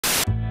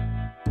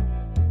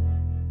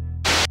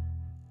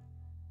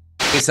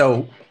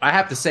So I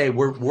have to say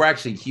we're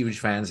actually huge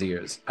fans of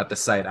yours at the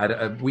site.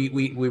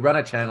 We run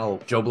a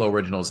channel, JoBlo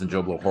Originals and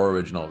JoBlo Horror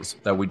Originals,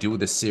 that we do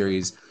this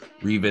series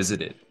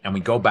revisited, and we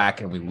go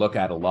back and we look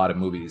at a lot of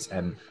movies.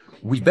 And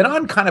we've been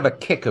on kind of a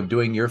kick of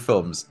doing your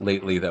films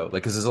lately, though,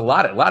 like because there's a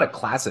lot of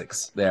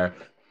classics there,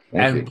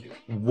 Thank you.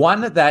 and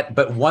one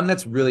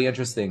that's really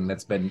interesting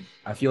that's been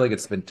I feel like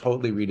it's been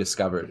totally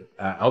rediscovered.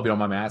 I hope you don't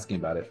mind me asking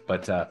about it,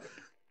 but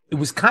it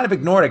was kind of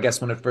ignored, I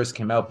guess, when it first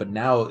came out, but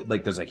now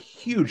like there's a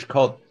huge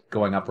cult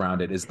going up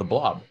around it. Is the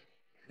Blob?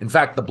 In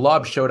fact, the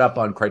Blob showed up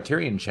on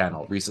Criterion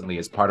Channel recently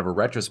as part of a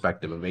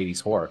retrospective of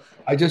 80s horror.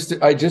 I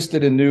just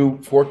did a new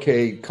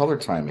 4K color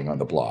timing on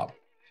the Blob,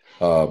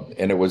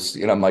 and it was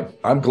I'm like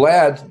I'm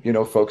glad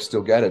folks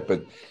still get it,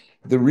 but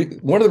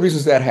one of the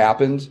reasons that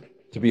happened,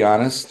 to be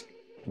honest,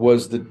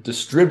 was the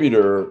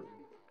distributor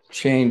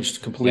changed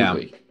Yeah,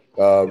 completely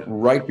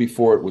right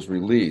before it was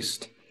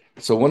released.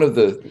 So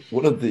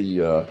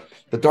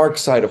the dark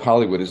side of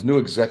Hollywood is new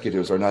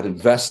executives are not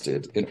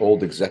invested in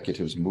old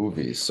executives'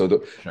 movies.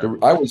 So sure.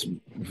 I was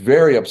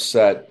very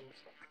upset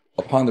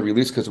upon the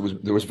release because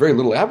there was very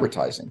little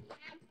advertising.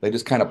 They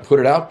just kind of put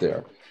it out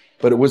there,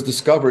 but it was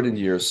discovered in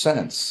years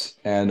since.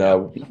 And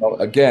Yeah.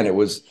 again,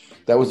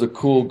 that was a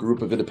cool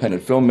group of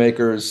independent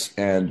filmmakers,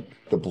 and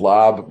the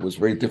Blob was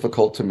very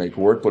difficult to make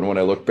work. But when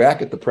I look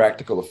back at the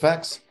practical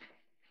effects,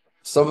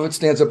 some of it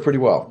stands up pretty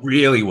well.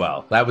 Really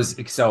well. That was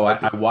so.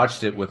 Thank I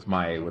watched it with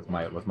my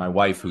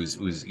wife, who's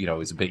was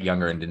a bit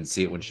younger and didn't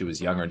see it when she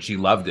was younger, and she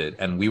loved it.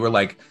 And we were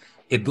like,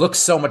 it looks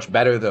so much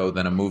better though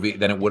than a movie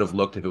than it would have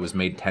looked if it was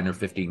made 10 or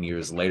 15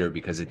 years later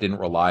because it didn't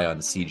rely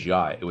on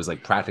CGI. It was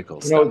like practical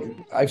stuff.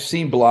 I've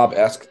seen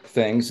Blob-esque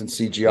things in Yeah,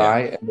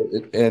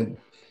 CGI, and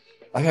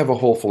I have a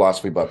whole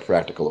philosophy about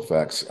practical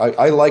effects.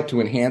 I like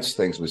to enhance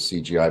things with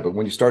CGI, but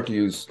when you start to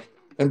use,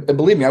 and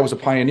believe me, I was a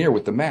pioneer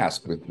with the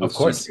mask with of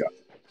course. CGI.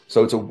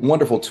 So it's a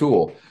wonderful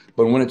tool.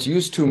 But when it's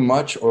used too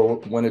much or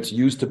when it's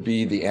used to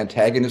be the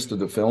antagonist of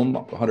the film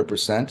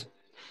 100%,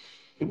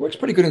 it works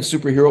pretty good in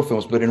superhero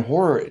films. But in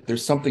horror,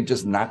 there's something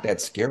just not that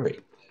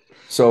scary.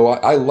 So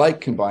I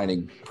like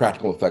combining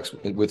practical effects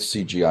with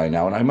CGI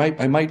now. And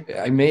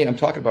I'm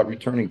talking about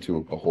returning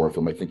to a horror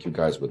film I think you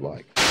guys would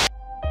like.